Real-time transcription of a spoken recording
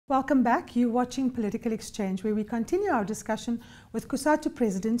Welcome back. You're watching Political Exchange, where we continue our discussion with Cosatu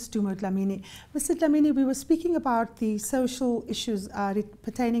President Sdumo Dlamini. Mr. Dlamini, we were speaking about the social issues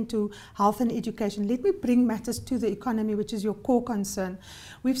pertaining to health and education. Let me bring matters to the economy, which is your core concern.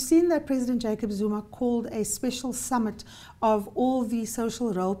 We've seen that President Jacob Zuma called a special summit of all the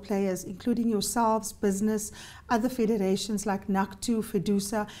social role players, including yourselves, business, other federations like NACTU,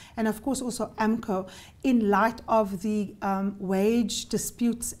 FEDUSA, and of course also AMCO, in light of the wage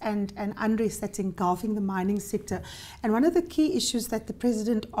disputes and unrest that's engulfing the mining sector. And one of the key issues that the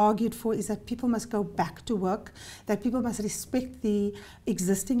president argued for is that people must go back to work, that people must respect the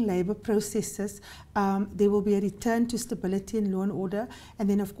existing labor processes. There will be a return to stability and law and order, and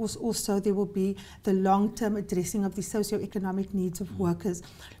then of course also there will be the long-term addressing of the socio-economic needs of workers.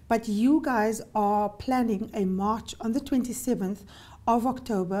 But you guys are planning a march on the 27th of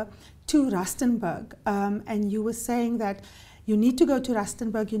October to Rustenburg, and you were saying that you need to go to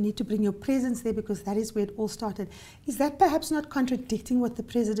Rustenburg, you need to bring your presence there because that is where it all started. Is that perhaps not contradicting what the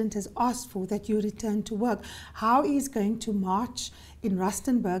president has asked for, that you return to work? How is going to march in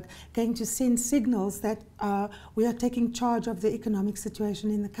Rustenburg going to send signals that we are taking charge of the economic situation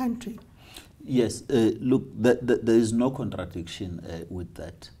in the country? Yes, look, there is no contradiction with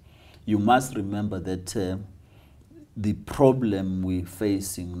that. You must remember that the problem we're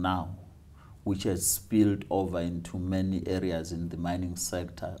facing now, which has spilled over into many areas in the mining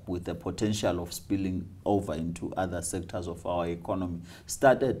sector with the potential of spilling over into other sectors of our economy,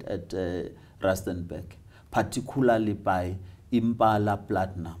 started at Rustenburg, particularly by Impala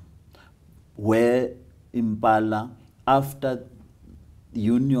Platinum, where Impala, after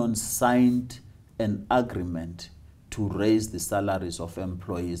unions signed an agreement to raise the salaries of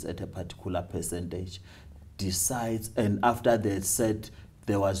employees at a particular percentage, decides, and after they said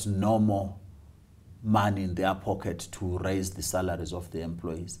there was no more money in their pocket to raise the salaries of the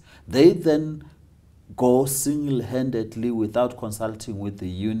employees, they then go single-handedly, without consulting with the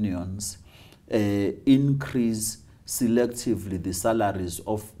unions, increase selectively the salaries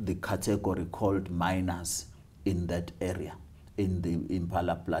of the category called miners in that area, in the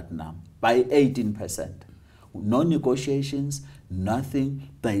Impala Platinum, by 18%. No negotiations, nothing,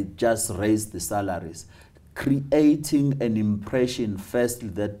 they just raised the salaries, creating an impression, firstly,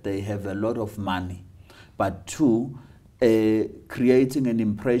 that they have a lot of money, but two, creating an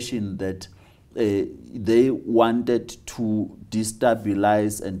impression that they wanted to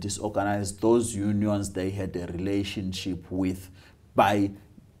destabilize and disorganize those unions they had a relationship with by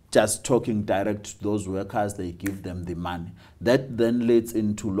just talking direct to those workers. They give them the money. That then leads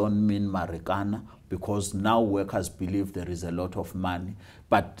into Lonmin Marikana, because now workers believe there is a lot of money.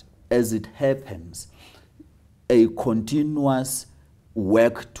 But as it happens, a continuous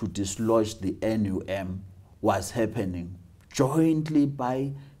work to dislodge the NUM was happening jointly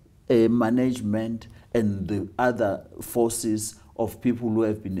by management and the other forces of people who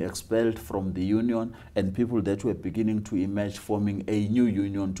have been expelled from the union and people that were beginning to emerge, forming a new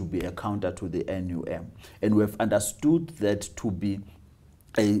union to be a counter to the NUM. And we have understood that to be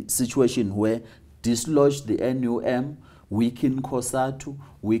a situation where dislodge the NUM, weaken Cosatu,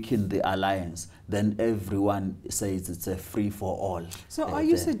 weaken the alliance, then everyone says it's a free-for-all. So are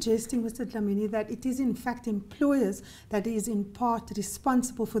you suggesting, Mr. Dlamini, that it is in fact employers that is in part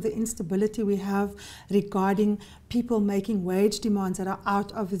responsible for the instability we have regarding people making wage demands that are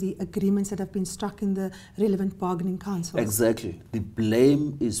out of the agreements that have been struck in the relevant bargaining councils? Exactly. The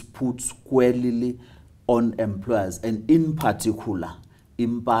blame is put squarely on employers, and in particular,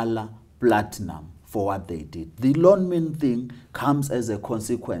 Impala Platinum, for what they did. The Lonmin thing comes as a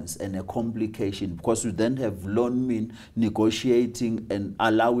consequence and a complication, because you then have Lonmin negotiating and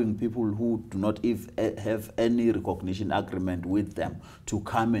allowing people who do not have any recognition agreement with them to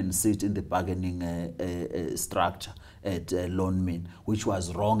come and sit in the bargaining structure at Lonmin, which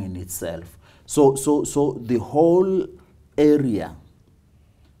was wrong in itself. So the whole area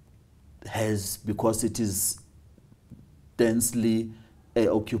has, because it is densely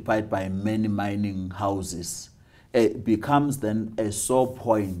occupied by many mining houses, becomes then a sore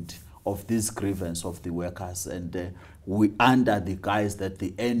point of this grievance of the workers, and we under the guise that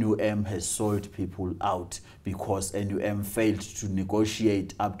the NUM has sold people out because NUM failed to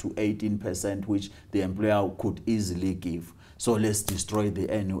negotiate up to 18%, which the employer could easily give. So let's destroy the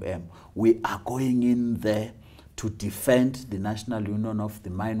NUM. We are going in there to defend the National Union of the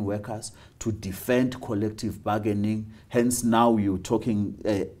Mine Workers, to defend collective bargaining. Hence now you're talking,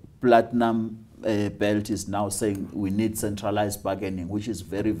 Platinum Belt is now saying we need centralized bargaining, which is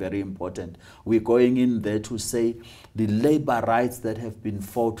very, very important. We're going in there to say the labor rights that have been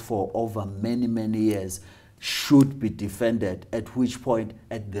fought for over many, many years should be defended, at which point?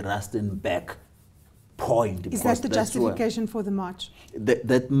 At the Rustenburg point. Is that the justification for the march?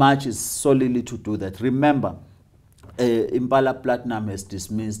 That march is solely to do that. Remember, Impala Platinum has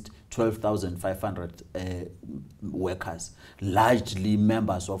dismissed 12,500 workers, largely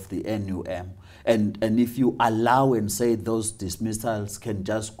members of the NUM. And if you allow and say those dismissals can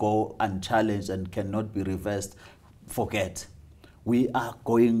just go unchallenged and cannot be reversed, forget. We are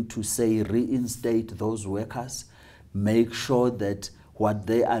going to say reinstate those workers, make sure that what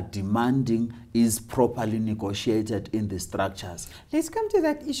they are demanding is properly negotiated in the structures. Let's come to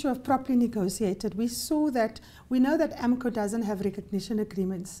that issue of properly negotiated. We know that AMCO doesn't have recognition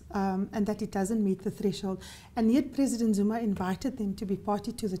agreements and that it doesn't meet the threshold. And yet President Zuma invited them to be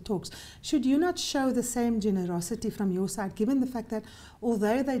party to the talks. Should you not show the same generosity from your side, given the fact that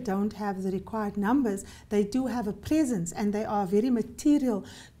although they don't have the required numbers, they do have a presence and they are very material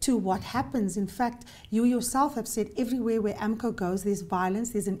to what happens? In fact, you yourself have said everywhere where AMCO goes, there's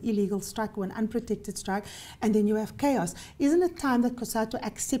violence, there's an illegal strike or an unprotected strike, and then you have chaos. Isn't it time that Cosatu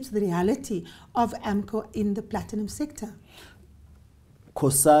accepts the reality of AMCO in the platinum sector?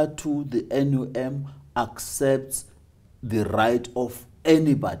 Cosatu, the NUM, accepts the right of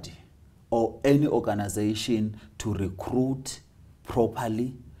anybody or any organization to recruit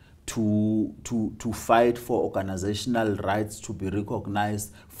properly, to fight for organizational rights to be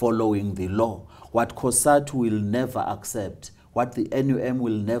recognized following the law. What Cosatu will never accept, what the NUM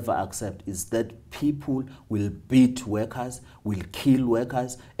will never accept, is that people will beat workers, will kill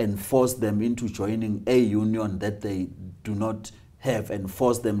workers, and force them into joining a union that they do not have, and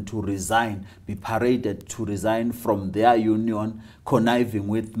force them to resign, be paraded to resign from their union, conniving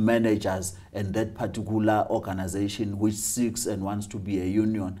with managers and that particular organization which seeks and wants to be a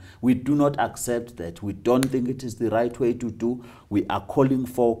union. We do not accept that. We don't think it is the right way to do. We are calling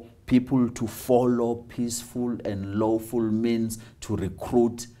for people to follow peaceful and lawful means to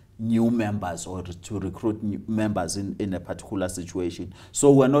recruit new members or to recruit new members in a particular situation.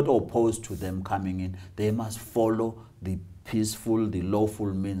 So we're not opposed to them coming in. They must follow the peaceful, the lawful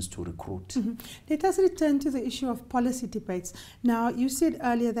means to recruit. Mm-hmm. Let us return to the issue of policy debates. Now, you said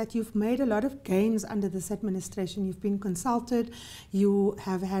earlier that you've made a lot of gains under this administration. You've been consulted. You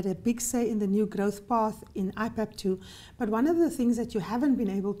have had a big say in the new growth path in IPAP 2. But one of the things that you haven't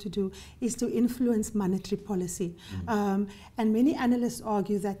been able to do is to influence monetary policy. Mm-hmm. And many analysts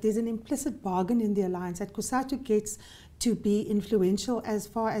argue that there's an implicit bargain in the alliance, that Cosatu gets to be influential as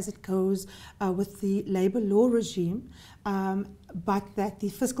far as it goes with the labor law regime, but that the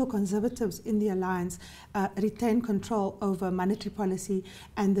fiscal conservatives in the alliance retain control over monetary policy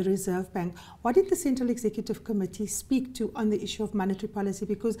and the Reserve Bank. What did the Central Executive Committee speak to on the issue of monetary policy?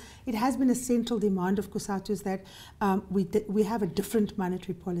 Because it has been a central demand of Cosatu's that we have a different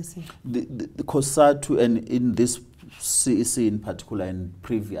monetary policy. The Cosatu, and in this CEC in particular and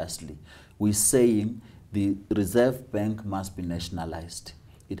previously, we're saying the Reserve Bank must be nationalized.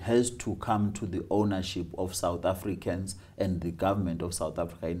 It has to come to the ownership of South Africans and the government of South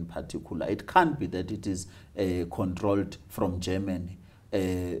Africa in particular. It can't be that it is controlled from Germany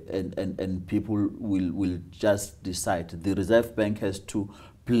and people will just decide. The Reserve Bank has to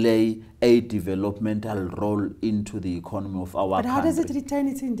play a developmental role into the economy of our country. But how does it retain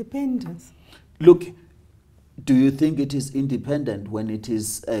its independence? Look, do you think it is independent when it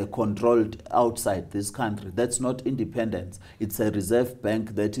is controlled outside this country? That's not independence. It's a Reserve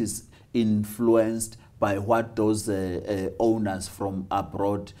Bank that is influenced by what those owners from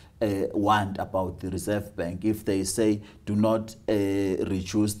abroad want about the Reserve Bank. If they say, do not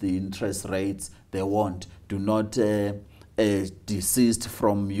reduce the interest rates, they won't. Do not desist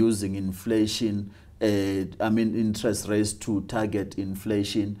from using inflation, interest rates to target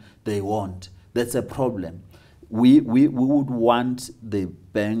inflation, they won't. That's a problem. We would want the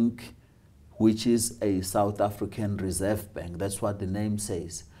bank, which is a South African Reserve Bank. That's what the name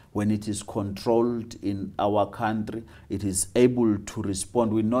says. When it is controlled in our country, it is able to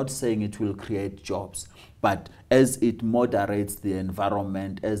respond. We're not saying it will create jobs, but as it moderates the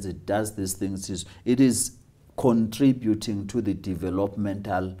environment, as it does these things, it is contributing to the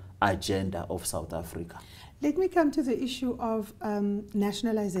developmental agenda of South Africa. Let me come to the issue of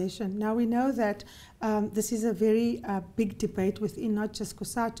nationalization. Now, we know that this is a very big debate within not just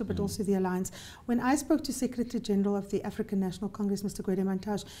Cosatu, but also the alliance. When I spoke to Secretary General of the African National Congress, Mr. Gwede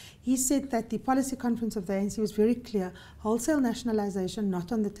Mantashe, he said that the policy conference of the ANC was very clear: wholesale nationalization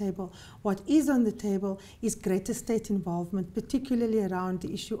not on the table. What is on the table is greater state involvement, particularly around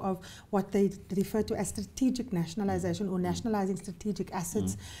the issue of what they refer to as strategic nationalization, or nationalizing strategic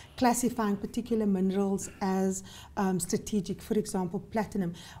assets, classifying particular minerals as strategic, for example,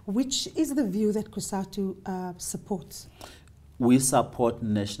 platinum. Which is the view that Cosatu Cosatu supports? We support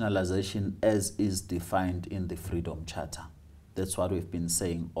nationalization as is defined in the Freedom Charter. That's what we've been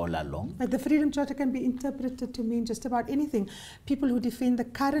saying all along. But the Freedom Charter can be interpreted to mean just about anything. People who defend the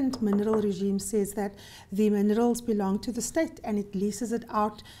current mineral regime says that the minerals belong to the state and it leases it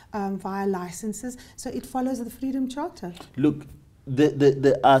out via licenses. So it follows the Freedom Charter. Look,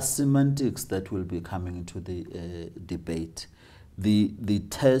 there are semantics that will be coming into the debate. The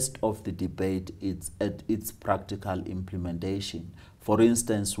test of the debate is at its practical implementation. For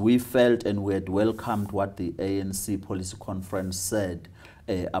instance, we felt and we had welcomed what the ANC policy conference said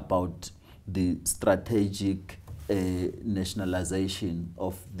about the strategic nationalization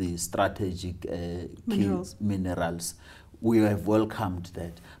of the strategic minerals. We have welcomed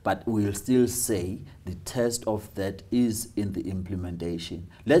that, but we'll still say the test of that is in the implementation.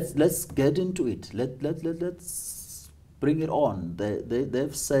 Let's get into it. Let's bring it on.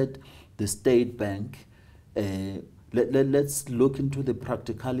 They've said the State Bank. Let's look into the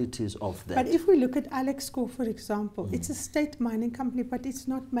practicalities of that. But if we look at Alex Core, for example, it's a state mining company, but it's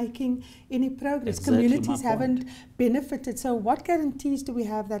not making any progress. Exactly. Communities haven't benefited. So what guarantees do we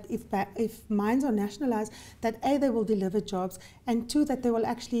have that if mines are nationalized, that A, they will deliver jobs, and two, that they will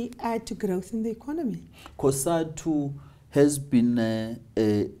actually add to growth in the economy? Cosatu has been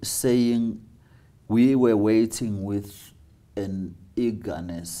saying we were waiting with an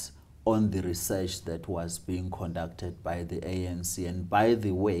eagerness on the research that was being conducted by the ANC. And by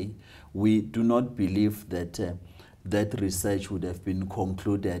the way, we do not believe that that research would have been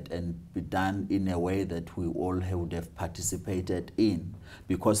concluded and be done in a way that we all would have participated in,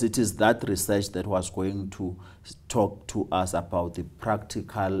 because it is that research that was going to talk to us about the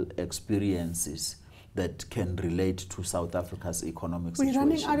practical experiences that can relate to South Africa's economic situation. We're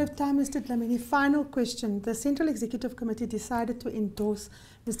running out of time, Mr. Dlamini. Final question. The Central Executive Committee decided to endorse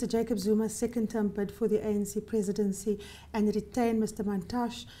Mr. Jacob Zuma's second-term bid for the ANC presidency and retain Mr.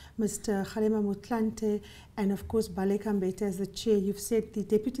 Mantashe, Mr. Kgalema Motlanthe, and of course Baleka Mbete as the chair. You've said the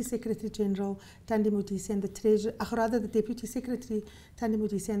Deputy Secretary General Thandi Modise and the Treasurer, the Deputy Secretary Thandi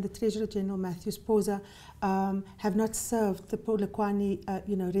Modise and the Treasurer General Matthew Spoza have not served the Polokwane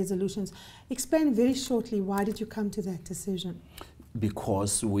resolutions. Explain very shortly, why did you come to that decision?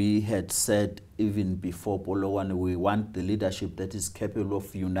 Because we had said even before Polokwane, we want the leadership that is capable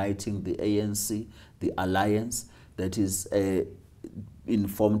of uniting the ANC, the alliance, that is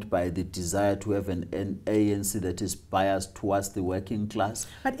informed by the desire to have an ANC that is biased towards the working class.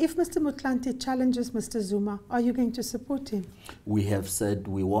 But if Mr. Motlanthe challenges Mr. Zuma, are you going to support him? We have said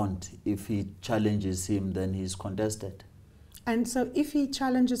we won't. If he challenges him, then he's contested. And so if he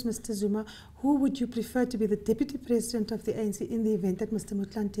challenges Mr. Zuma, who would you prefer to be the Deputy President of the ANC in the event that Mr.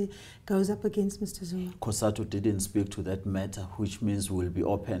 Motlanthe goes up against Mr. Zuma? Cosatu didn't speak to that matter, which means we'll be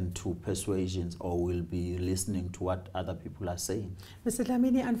open to persuasions or we'll be listening to what other people are saying. Mr.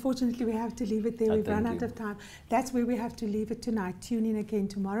 Dlamini, unfortunately we have to leave it there. We've run out of time. That's where we have to leave it tonight. Tune in again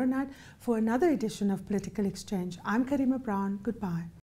tomorrow night for another edition of Political Exchange. I'm Karima Brown. Goodbye.